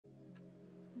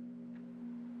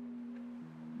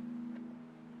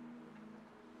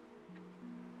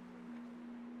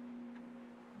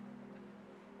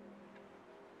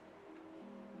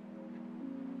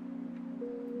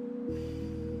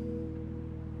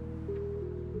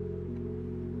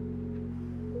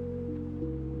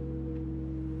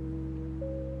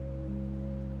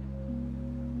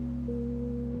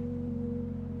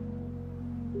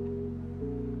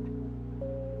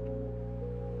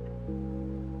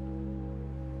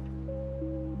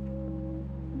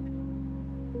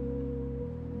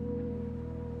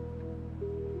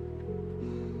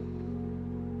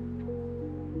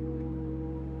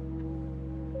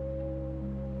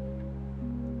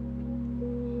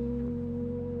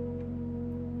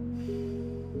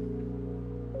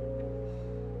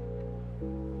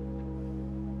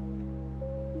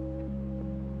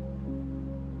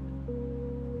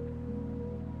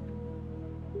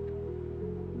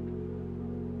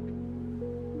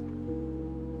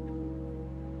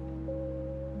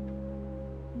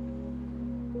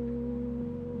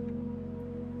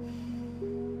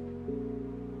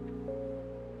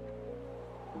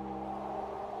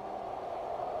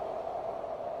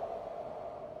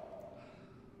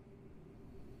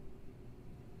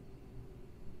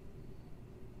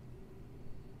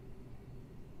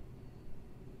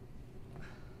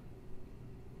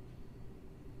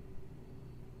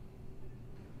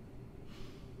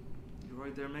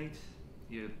right there, mate?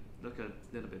 You look a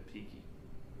little bit peaky.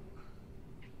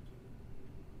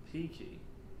 Peaky?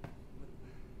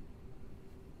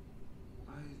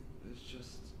 I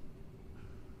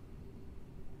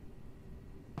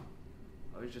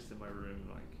was just in my room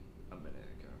like a minute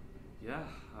ago. Yeah,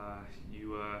 you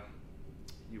were.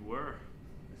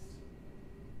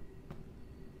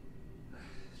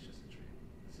 It's just a dream.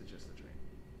 This is just a dream.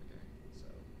 Okay, so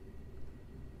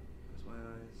close my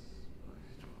eyes.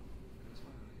 Close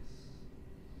my eyes. Just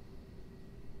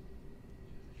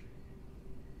a dream.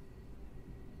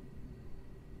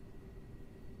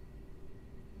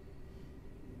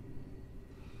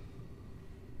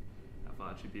 I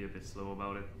thought you'd be a bit slow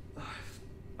about it.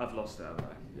 I've lost it, haven't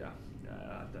I?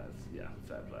 Yeah,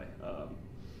 fair play.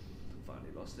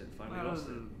 Finally lost it. Finally lost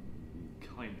it.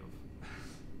 Kind of.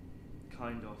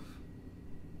 Kind of.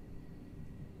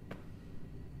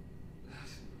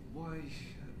 Why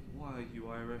are you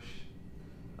Irish?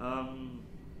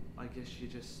 I guess you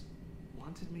just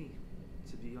wanted me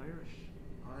to be Irish.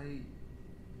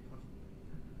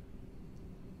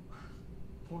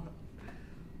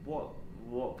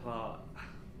 What part?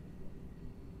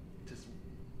 Just,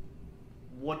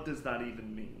 what does that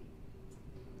even mean?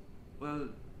 Well,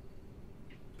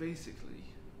 basically,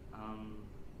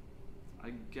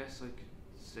 I guess I could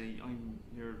say I'm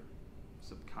your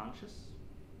subconscious.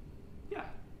 Yeah,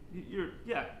 you're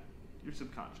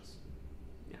subconscious.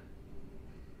 Yeah,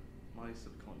 my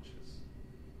subconscious.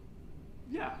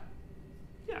 Yeah,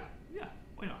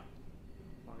 why not?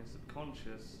 My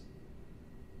subconscious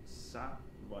sat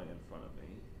right in front of me,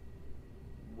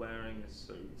 wearing a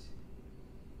suit,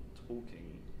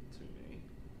 talking to me,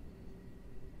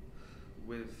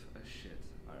 with a shit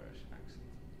Irish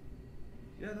accent.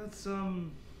 Yeah, that's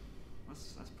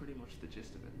pretty much the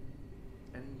gist of it.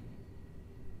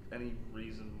 Any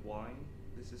reason why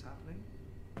this is happening?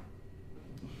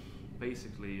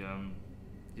 Basically,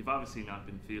 you've obviously not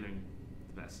been feeling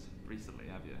the best recently,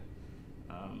 have you?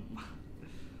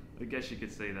 I guess you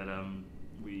could say that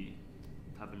we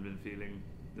haven't been feeling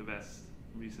the best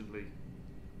recently.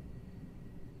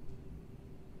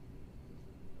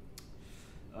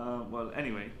 Well,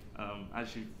 anyway,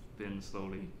 as you've been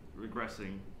slowly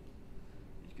regressing,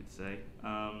 you could say,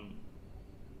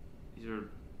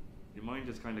 your mind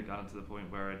has kind of gotten to the point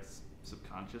where it's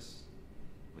subconscious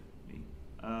with me.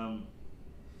 Can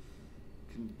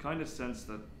kind of sense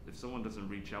that if someone doesn't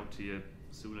reach out to you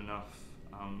soon enough,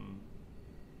 that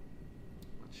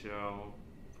you'll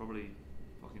probably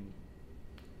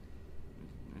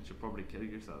you'll probably kill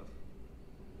yourself.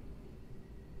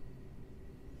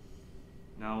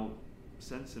 Now,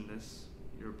 sensing this,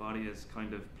 your body has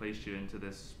kind of placed you into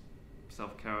this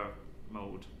self-care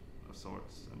mode of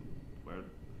sorts, and where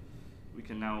we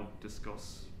can now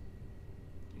discuss,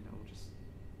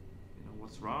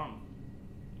 what's wrong.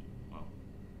 Well,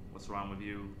 what's wrong with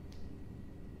you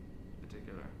in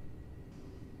particular?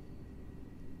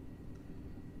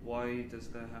 Why does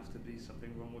there have to be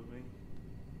something wrong with me?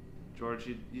 George,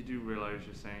 you do realize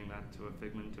you're saying that to a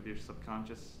figment of your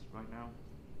subconscious right now?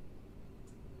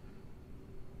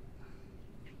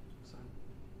 So,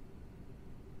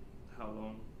 how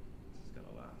long is this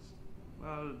gonna last?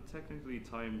 Well, technically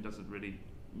time doesn't really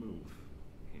move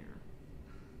here.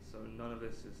 So none of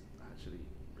this is actually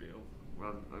real.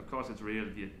 Well, of course it's real,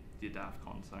 you daft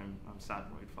cunts. I'm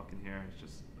sat right fucking here. It's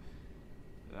just,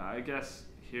 I guess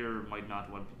here might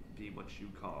not be what you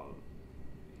call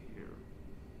here.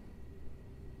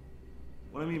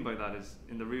 What I mean by that is,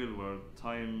 in the real world,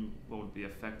 time won't be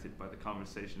affected by the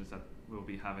conversations that we'll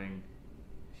be having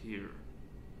here.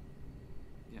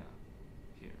 Yeah,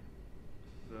 here.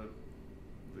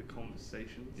 The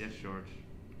conversations? Yes, George.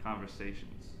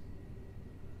 Conversations.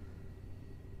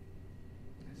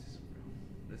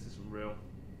 This isn't real.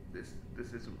 This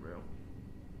isn't real.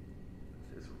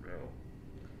 This isn't real.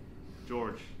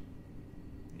 George,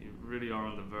 you really are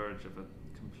on the verge of a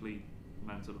complete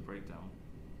mental breakdown.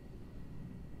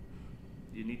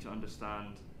 You need to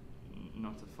understand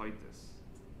not to fight this.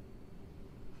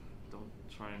 Don't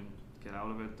try and get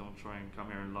out of it. Don't try and come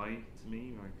here and lie to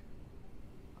me. Like,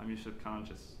 I'm your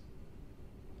subconscious.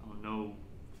 I'll know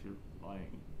if you're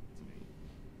lying to me.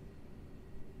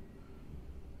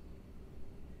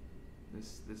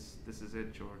 This is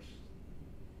it, George.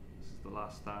 This is the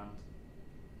last stand.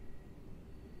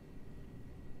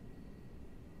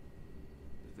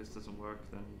 If this doesn't work,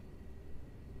 then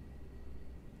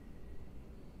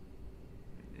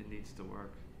it needs to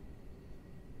work.